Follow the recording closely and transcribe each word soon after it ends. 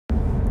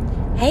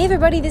Hey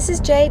everybody, this is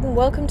Jade and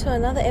welcome to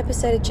another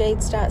episode of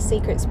Jade Start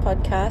Secrets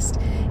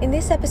podcast. In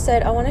this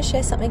episode, I want to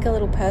share something a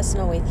little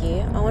personal with you.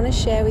 I want to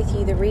share with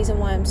you the reason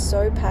why I'm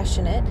so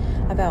passionate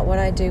about what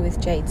I do with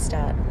Jade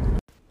Start.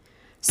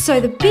 So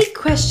the big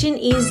question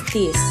is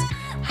this: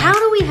 how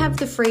do we have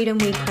the freedom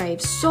we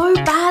crave so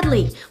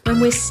badly when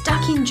we're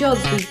stuck in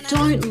jobs we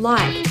don't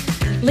like,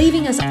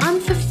 leaving us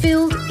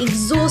unfulfilled,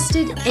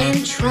 exhausted,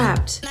 and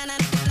trapped?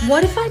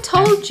 What if I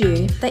told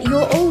you that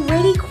you're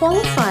already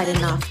qualified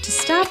enough to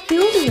start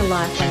building a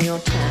life on your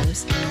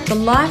terms, the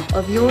life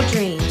of your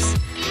dreams?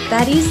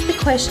 That is the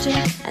question,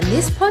 and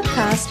this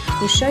podcast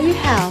will show you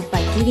how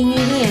by giving you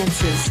the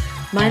answers.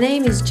 My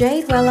name is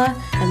Jade Weller,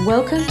 and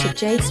welcome to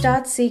Jade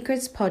Start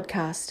Secrets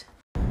podcast.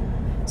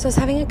 So I was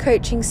having a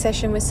coaching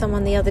session with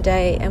someone the other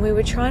day, and we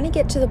were trying to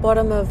get to the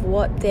bottom of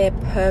what their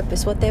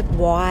purpose, what their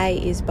why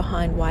is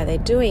behind why they're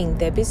doing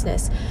their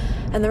business.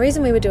 And the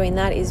reason we were doing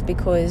that is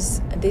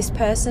because this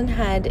person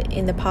had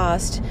in the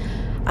past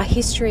a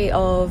history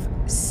of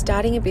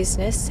starting a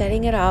business,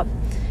 setting it up.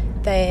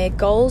 Their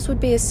goals would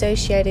be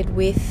associated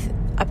with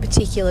a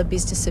particular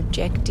business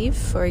objective,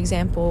 for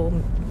example,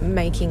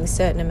 making a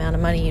certain amount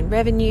of money in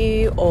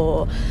revenue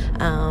or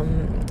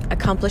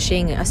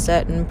accomplishing a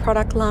certain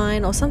product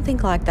line or something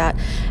like that,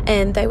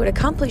 and they would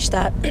accomplish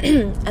that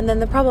and then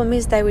the problem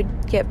is they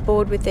would get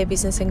bored with their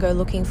business and go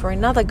looking for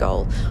another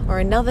goal or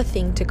another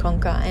thing to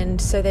conquer,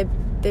 and so their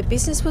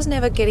business was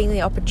never getting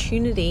the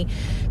opportunity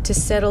to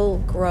settle,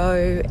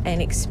 grow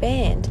and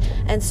expand.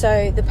 And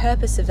so the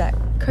purpose of that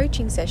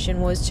coaching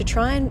session was to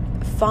try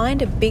and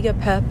find a bigger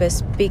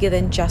purpose, bigger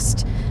than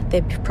just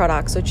their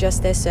products or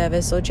just their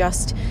service or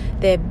just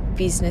their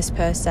business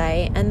per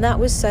se, and that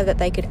was so that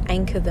they could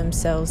anchor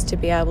themselves to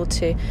be able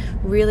to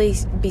really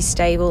be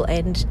stable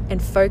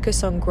and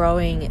focus on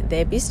growing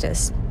their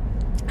business.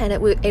 And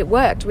it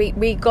worked.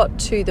 We got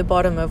to the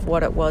bottom of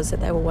what it was that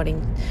they were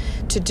wanting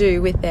to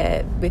do with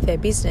their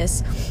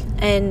business.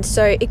 And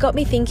so it got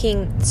me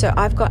thinking, so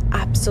I've got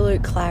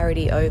absolute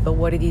clarity over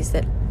what it is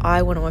that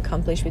I want to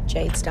accomplish with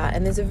Jade Start.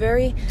 And there's a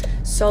very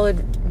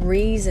solid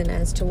reason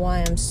as to why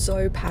I'm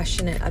so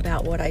passionate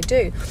about what I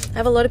do. I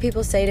have a lot of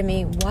people say to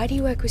me, why do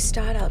you work with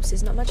startups?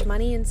 There's not much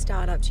money in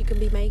startups. You can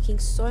be making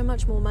so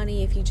much more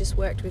money if you just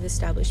worked with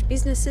established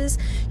businesses.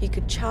 You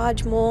could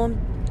charge more.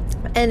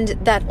 And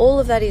that all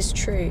of that is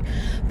true.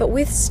 But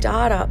with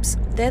startups,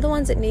 they're the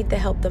ones that need the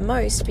help the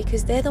most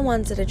because they're the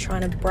ones that are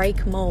trying to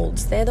break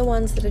molds. They're the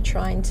ones that are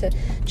trying to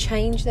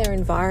change their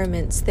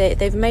environments.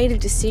 They've made a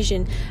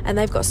decision and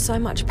they've got so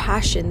much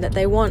passion that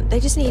they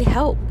just need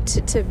help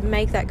to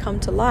make that come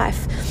to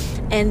life.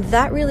 And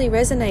that really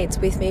resonates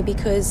with me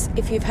because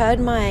if you've heard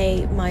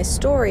my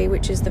story,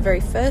 which is the very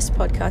first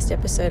podcast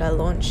episode I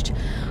launched,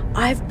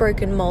 I've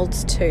broken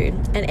molds too.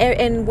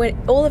 And when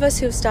all of us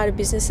who have started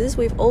businesses,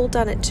 we've all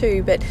done it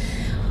too, but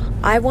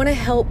I want to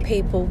help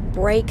people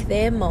break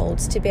their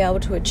molds to be able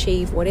to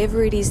achieve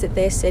whatever it is that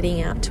they're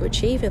setting out to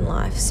achieve in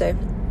life. So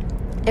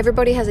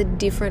everybody has a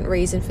different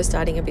reason for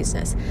starting a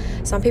business.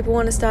 Some people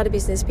want to start a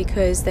business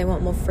because they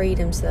want more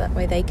freedom so that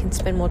way they can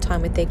spend more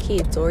time with their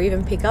kids or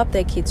even pick up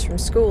their kids from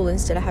school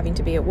instead of having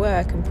to be at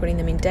work and putting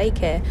them in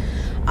daycare.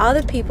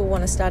 Other people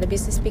want to start a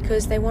business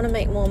because they want to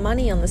make more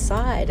money on the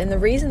side. And the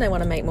reason they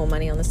want to make more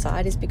money on the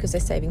side is because they're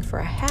saving for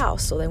a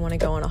house or they want to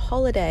go on a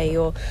holiday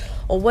or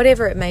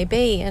whatever it may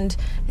be. And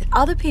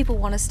other people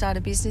want to start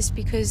a business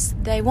because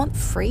they want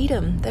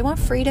freedom. They want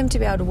freedom to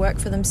be able to work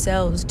for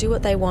themselves, do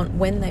what they want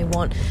when they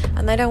want,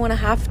 and they don't want to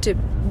have to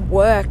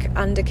work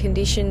under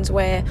conditions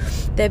where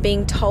they're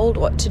being told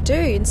what to do.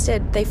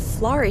 Instead, they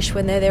flourish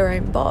when they're their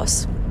own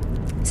boss.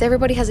 So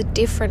everybody has a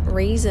different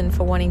reason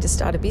for wanting to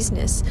start a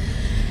business.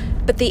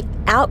 But the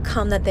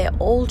outcome that they're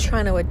all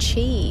trying to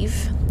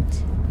achieve,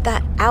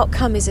 that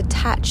outcome is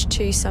attached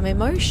to some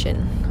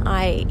emotion,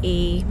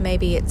 i.e.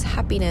 maybe it's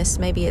happiness,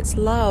 maybe it's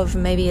love,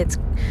 maybe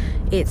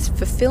it's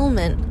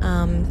fulfillment,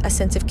 a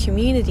sense of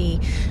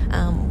community,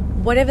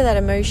 whatever that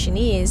emotion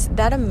is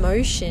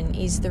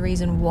the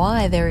reason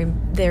why they're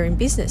in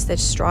business. They're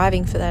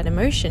striving for that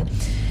emotion.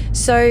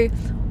 So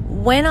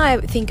when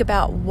I think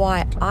about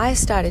why I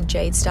started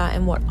Jade Start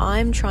and what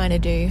I'm trying to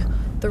do,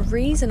 the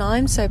reason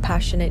I'm so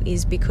passionate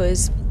is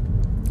because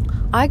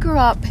I grew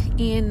up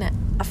in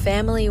a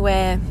family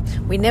where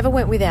we never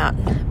went without,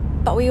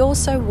 but we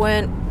also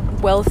weren't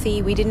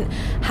wealthy. We didn't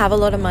have a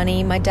lot of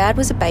money. My dad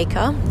was a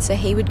baker, so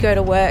he would go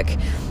to work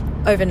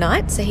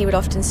overnight. So he would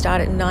often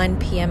start at 9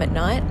 p.m. at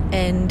night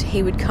and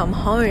he would come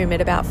home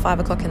at about 5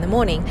 o'clock in the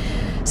morning.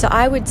 So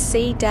I would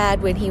see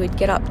Dad when he would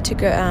get up to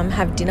go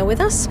have dinner with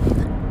us,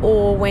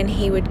 or when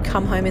he would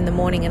come home in the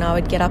morning and I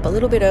would get up a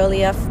little bit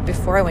earlier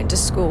before I went to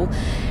school.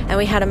 And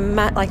we had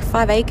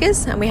 5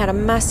 acres and we had a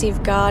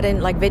massive garden,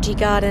 like veggie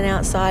garden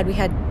outside. We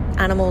had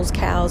animals,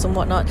 cows and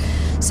whatnot.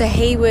 So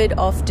he would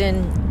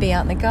often be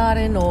out in the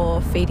garden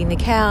or feeding the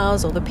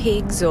cows or the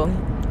pigs or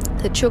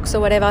the chooks or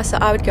whatever. So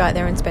I would go out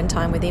there and spend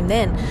time with him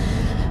then.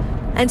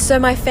 And so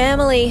my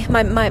family,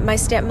 my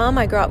stepmom,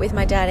 I grew up with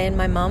my dad and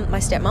my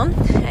stepmom,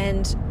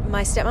 and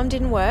my stepmom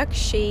didn't work.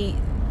 She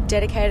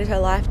dedicated her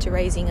life to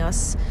raising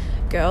us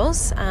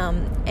girls,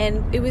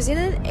 and it was in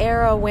an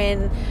era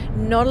when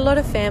not a lot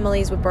of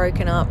families were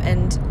broken up,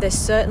 and there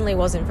certainly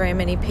wasn't very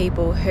many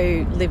people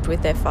who lived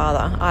with their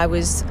father. I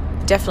was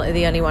definitely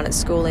the only one at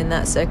school in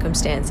that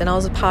circumstance, and I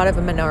was a part of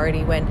a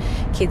minority when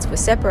kids were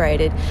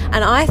separated,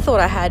 and I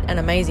thought I had an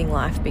amazing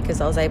life because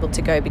I was able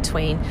to go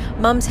between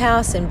mum's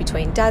house and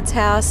between dad's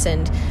house,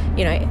 and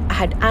I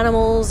had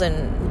animals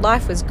and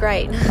life was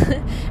great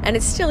and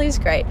it still is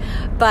great.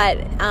 But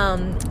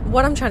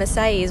what I'm trying to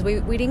say is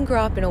we didn't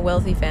grow up in a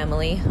wealthy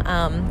family.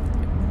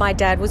 My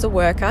dad was a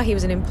worker, he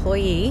was an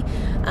employee,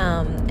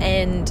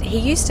 and he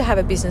used to have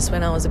a business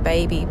when I was a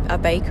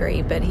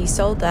bakery, but he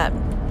sold that.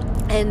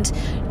 And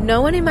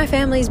no one in my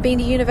family's been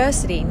to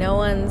university.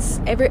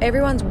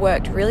 Everyone's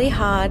worked really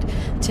hard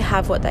to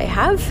have what they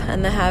have,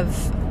 and they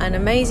have an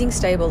amazing,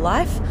 stable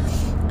life.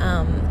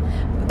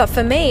 But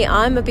for me,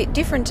 I'm a bit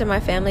different to my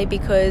family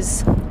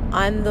because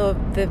I'm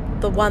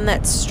the one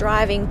that's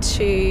striving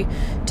to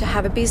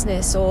have a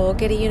business or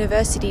get a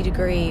university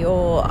degree,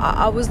 or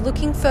I was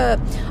looking for,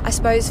 I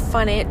suppose,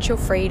 financial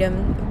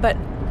freedom. But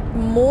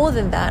more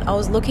than that, I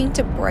was looking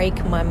to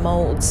break my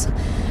molds.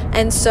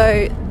 And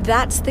so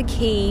that's the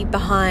key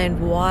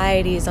behind why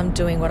it is I'm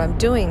doing what I'm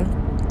doing.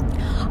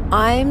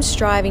 I'm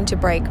striving to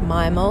break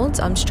my molds.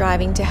 I'm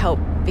striving to help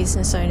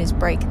business owners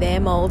break their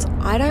molds.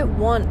 I don't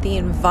want the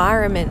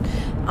environment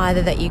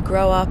either that you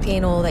grow up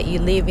in or that you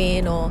live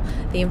in or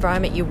the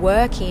environment you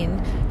work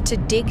in to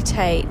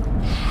dictate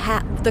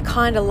the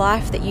kind of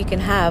life that you can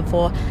have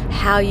or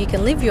how you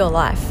can live your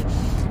life.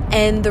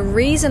 And the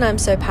reason I'm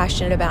so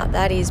passionate about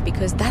that is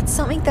because that's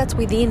something that's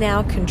within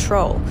our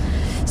control.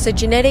 So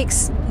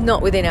genetics,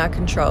 not within our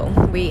control.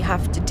 We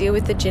have to deal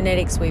with the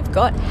genetics we've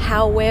got.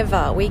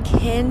 However, we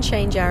can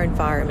change our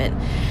environment.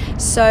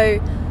 So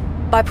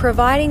by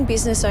providing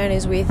business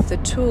owners with the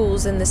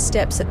tools and the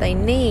steps that they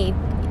need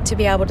to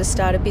be able to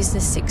start a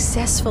business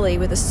successfully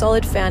with a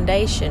solid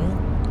foundation,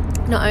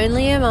 not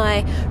only am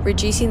I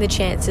reducing the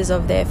chances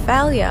of their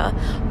failure,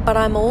 but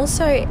I'm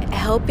also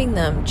helping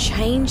them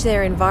change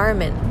their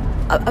environment.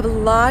 A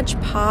large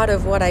part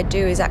of what I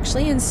do is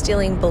actually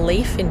instilling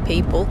belief in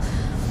people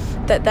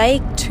that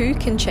they too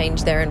can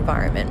change their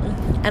environment.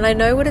 And I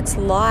know what it's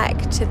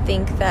like to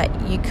think that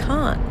you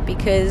can't,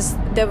 because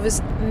there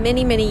was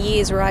many, many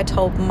years where I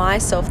told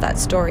myself that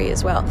story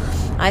as well.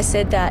 I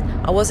said that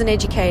I wasn't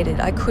educated,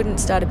 I couldn't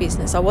start a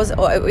business.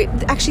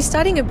 Actually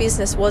starting a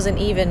business wasn't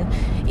even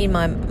in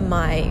my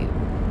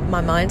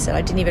mindset.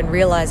 I didn't even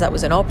realize that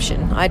was an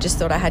option. I just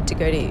thought I had to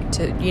go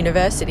to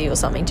university or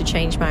something to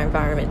change my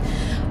environment.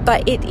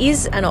 But it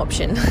is an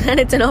option, and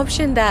it's an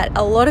option that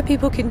a lot of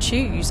people can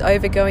choose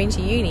over going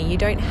to uni. You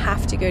don't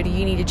have to go to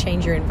uni to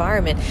change your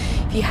environment.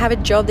 If you have a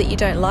job that you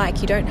don't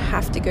like, you don't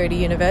have to go to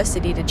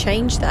university to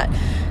change that.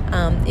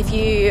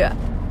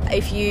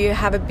 If you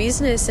have a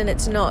business and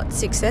it's not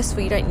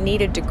successful, you don't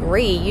need a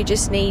degree. You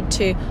just need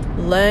to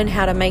learn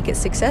how to make it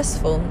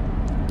successful.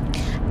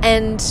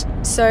 And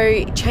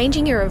so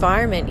changing your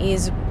environment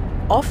is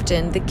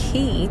often the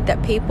key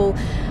that people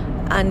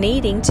are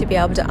needing to be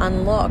able to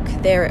unlock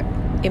their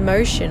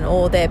emotion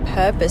or their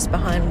purpose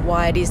behind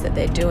why it is that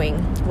they're doing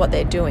what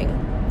they're doing.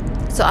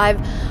 So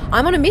I'm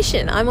on a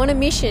mission. I'm on a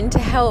mission to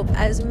help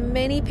as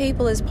many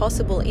people as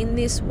possible in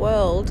this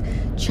world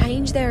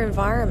change their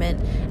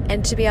environment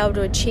and to be able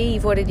to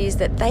achieve what it is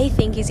that they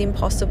think is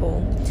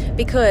impossible.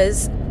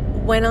 Because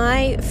when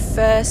I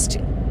first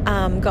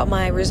got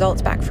my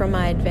results back from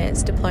my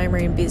advanced diploma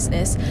in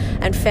business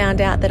and found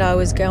out that I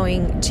was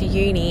going to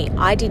uni,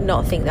 I did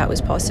not think that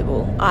was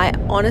possible. I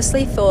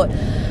honestly thought,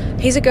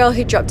 here's a girl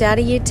who dropped out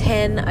of year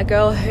 10, a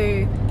girl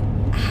who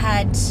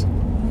had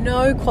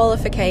no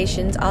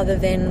qualifications other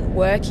than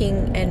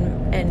working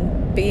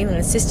and being an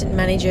assistant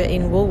manager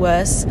in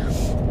Woolworths.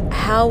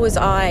 How was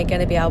I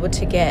going to be able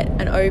to get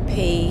an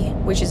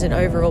OP, which is an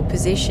overall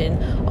position,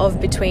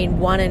 of between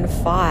 1 and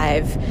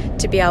 5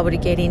 to be able to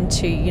get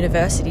into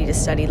university to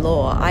study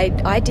law?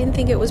 I didn't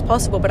think it was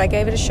possible, but I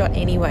gave it a shot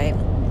anyway,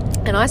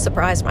 and I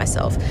surprised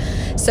myself.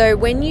 So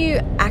when you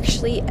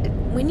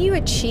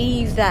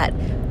achieve that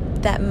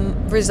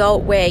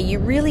result where you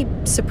really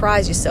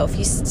surprise yourself,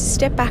 you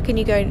step back and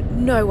you go,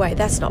 no way,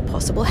 that's not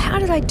possible. How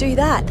did I do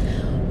that?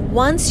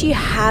 Once you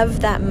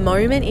have that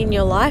moment in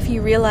your life,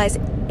 you realize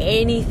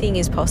anything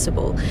is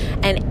possible,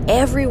 and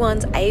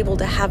everyone's able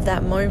to have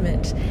that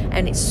moment,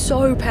 and it's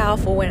so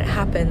powerful when it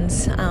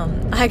happens.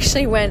 I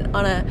actually went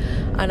on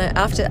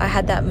after I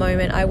had that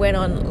moment, I went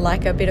on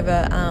like a bit of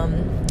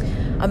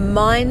a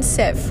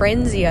mindset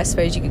frenzy, I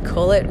suppose you could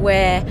call it,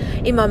 where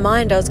in my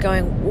mind I was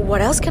going, well,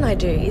 what else can I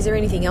do? Is there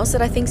anything else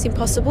that I think is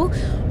impossible?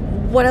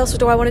 What else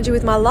do I want to do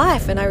with my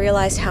life? And I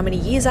realized how many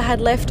years I had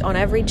left on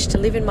average to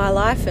live in my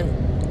life,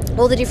 and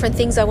all the different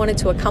things I wanted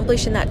to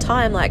accomplish in that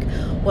time. Like,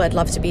 well, I'd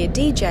love to be a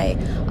DJ.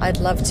 I'd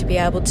love to be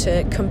able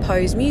to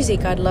compose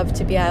music. I'd love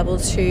to be able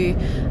to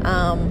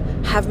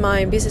have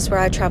my own business where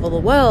I travel the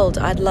world.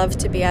 I'd love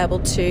to be able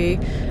to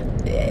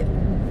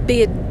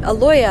be a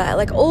lawyer.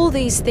 Like, all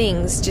these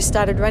things just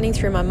started running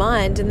through my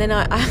mind. And then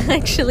I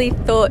actually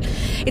thought,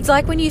 it's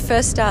like when you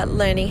first start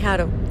learning how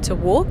to to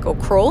walk or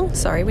crawl.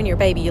 Sorry, when you're a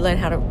baby, you learn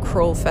how to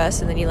crawl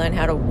first and then you learn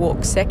how to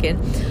walk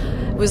second.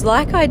 It was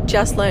like I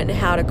just learned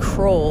how to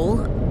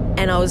crawl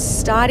and I was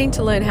starting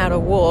to learn how to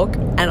walk,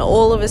 and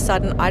all of a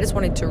sudden I just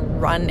wanted to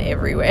run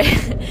everywhere.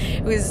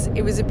 It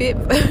was a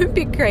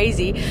bit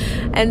crazy.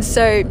 And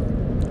so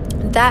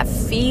that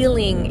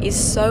feeling is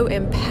so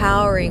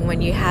empowering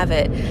when you have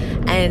it,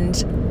 and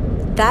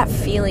that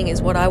feeling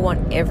is what I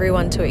want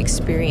everyone to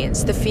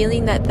experience. The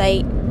feeling that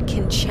they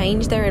can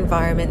change their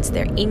environments,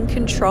 they're in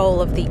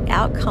control of the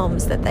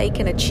outcomes that they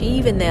can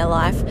achieve in their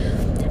life,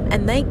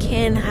 and they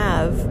can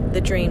have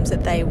the dreams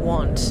that they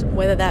want,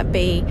 whether that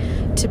be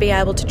to be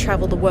able to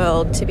travel the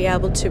world, to be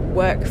able to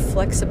work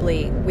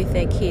flexibly with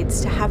their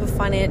kids, to have a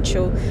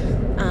financial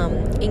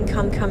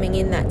income coming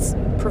in that's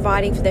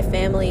providing for their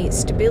family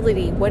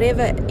stability,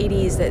 whatever it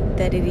is that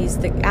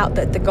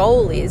the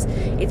goal is,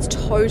 it's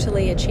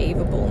totally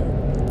achievable.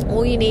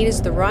 All you need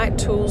is the right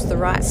tools, the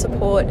right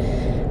support,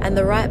 and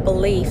the right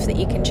belief that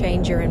you can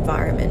change your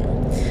environment.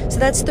 So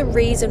that's the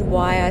reason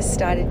why I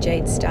started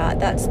Jade Start.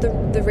 That's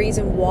the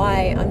reason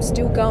why I'm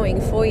still going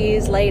 4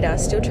 years later,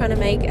 still trying to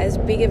make as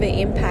big of an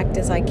impact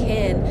as I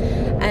can.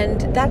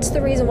 And that's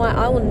the reason why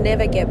I will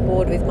never get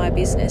bored with my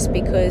business,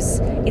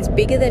 because it's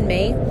bigger than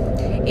me.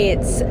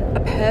 It's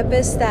a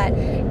purpose that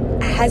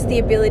has the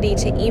ability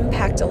to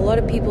impact a lot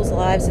of people's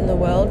lives in the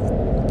world,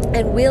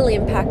 and will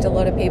impact a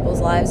lot of people's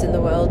lives in the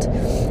world.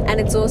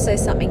 And it's also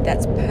something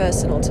that's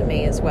personal to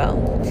me as well.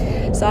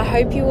 So I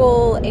hope you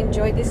all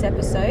enjoyed this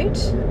episode.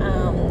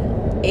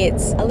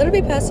 It's a little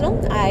bit personal.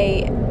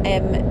 I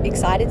am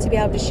excited to be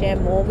able to share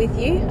more with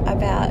you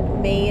about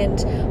me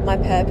and my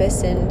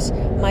purpose and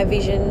my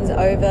visions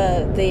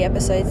over the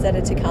episodes that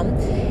are to come.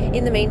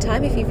 In the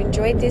meantime, if you've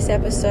enjoyed this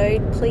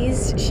episode,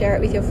 please share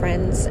it with your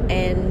friends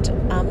and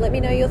let me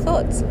know your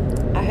thoughts.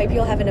 I hope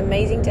you'll have an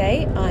amazing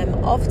day. I'm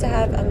off to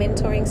have a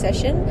mentoring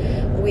session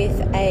with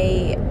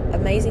a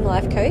amazing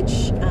life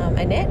coach,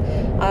 Annette.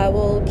 I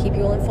will keep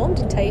you all informed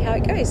and tell you how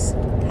it goes.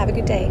 Have a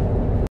good day.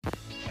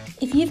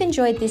 If you've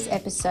enjoyed this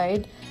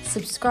episode,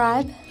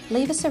 subscribe,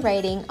 leave us a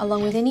rating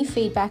along with any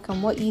feedback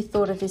on what you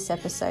thought of this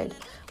episode.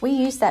 We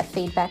use that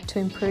feedback to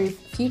improve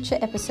future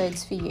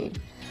episodes for you.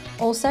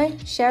 Also,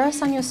 share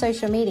us on your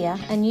social media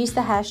and use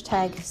the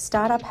hashtag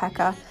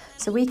StartupHacker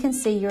so we can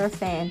see you're a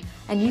fan,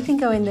 and you can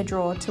go in the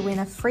draw to win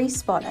a free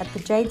spot at the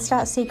Jade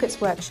Start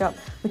Secrets workshop,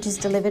 which is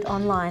delivered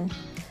online.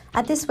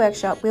 At this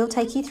workshop, we'll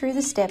take you through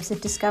the steps of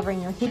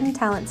discovering your hidden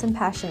talents and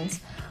passions,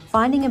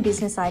 finding a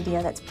business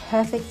idea that's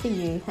perfect for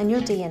you and your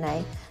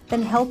DNA,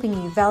 then helping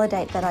you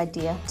validate that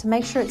idea to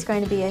make sure it's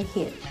going to be a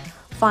hit.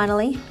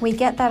 Finally, we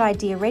get that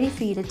idea ready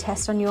for you to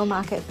test on your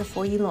market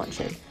before you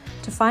launch it.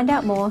 To find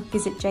out more,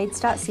 visit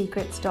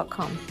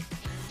jadestartsecrets.com.